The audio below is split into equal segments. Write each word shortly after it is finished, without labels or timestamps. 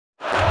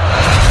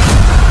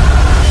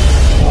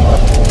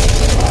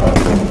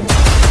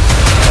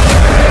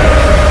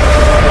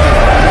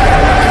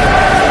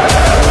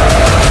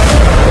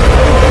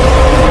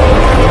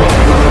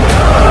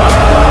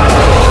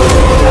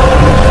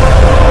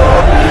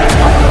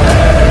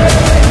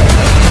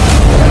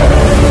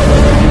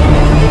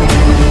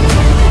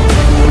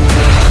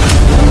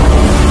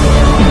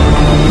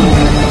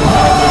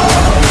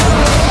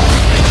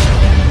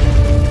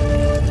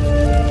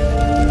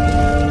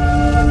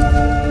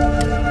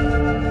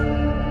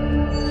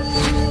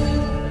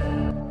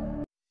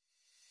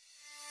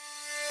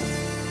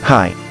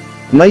Hi.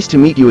 Nice to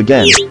meet you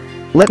again.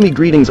 Let me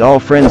greetings all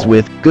friends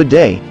with, good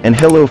day, and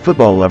hello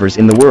football lovers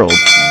in the world.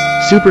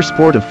 Super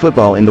sport of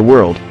football in the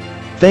world.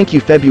 Thank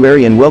you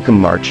February and welcome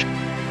March.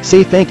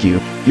 Say thank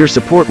you, your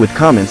support with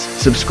comments,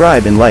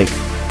 subscribe and like.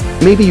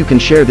 Maybe you can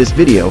share this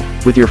video,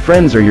 with your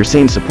friends or your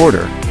same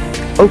supporter.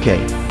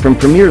 Okay, from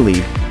Premier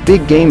League,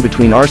 big game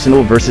between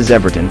Arsenal versus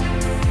Everton.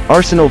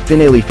 Arsenal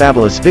finale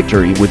fabulous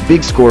victory with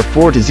big score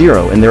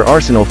 4-0 and their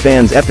Arsenal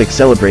fans epic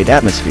celebrate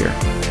atmosphere.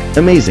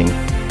 Amazing.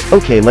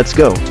 Okay let's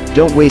go,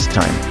 don't waste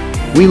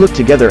time. We look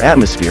together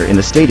atmosphere in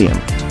the stadium.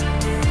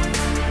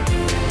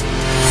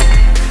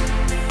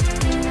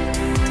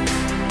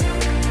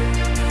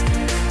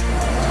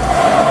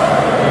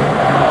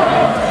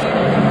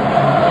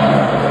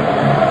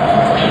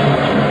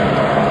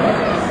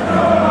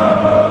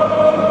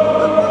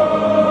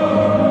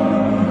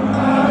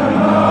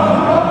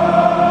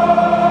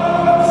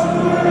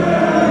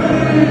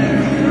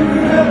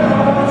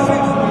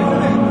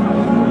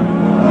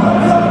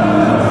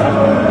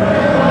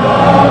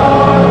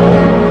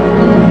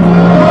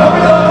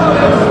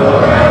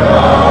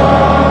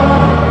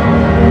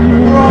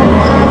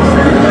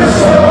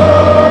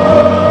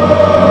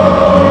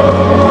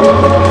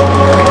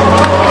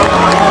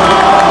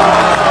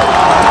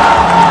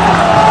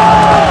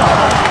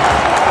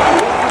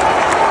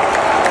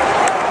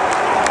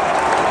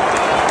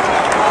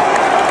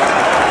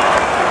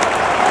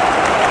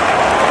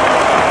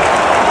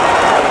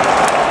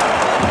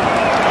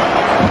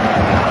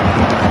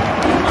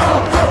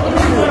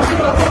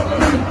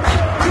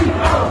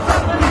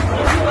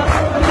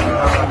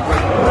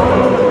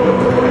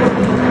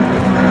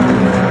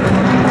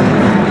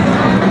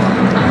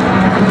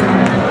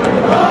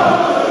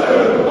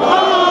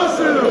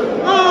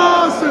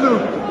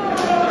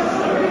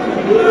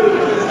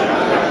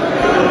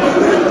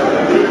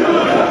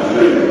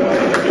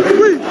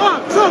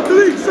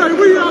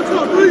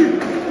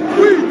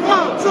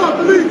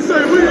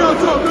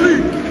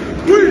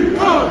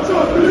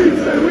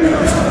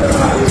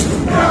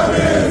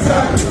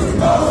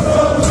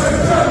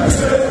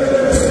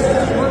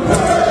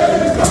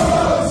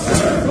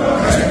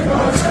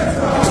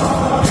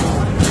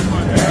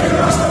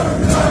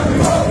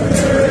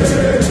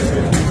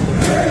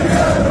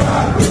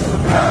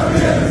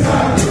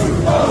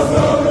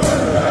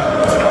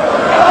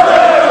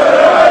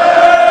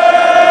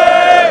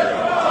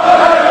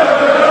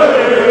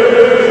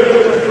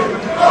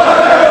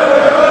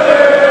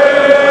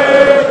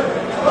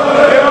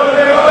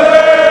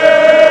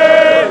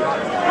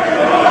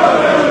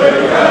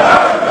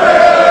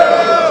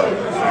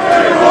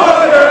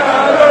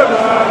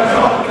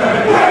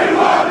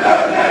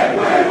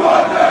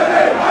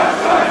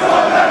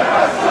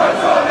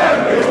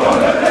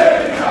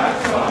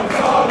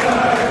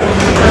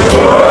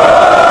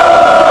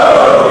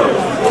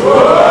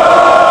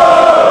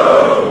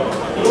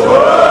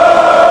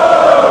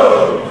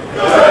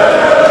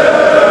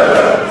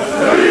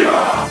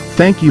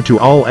 Thank you to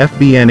all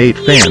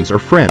FBN8 fans or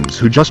friends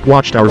who just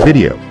watched our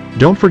video.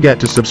 Don't forget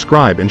to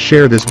subscribe and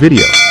share this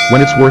video,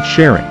 when it's worth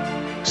sharing.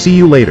 See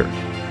you later.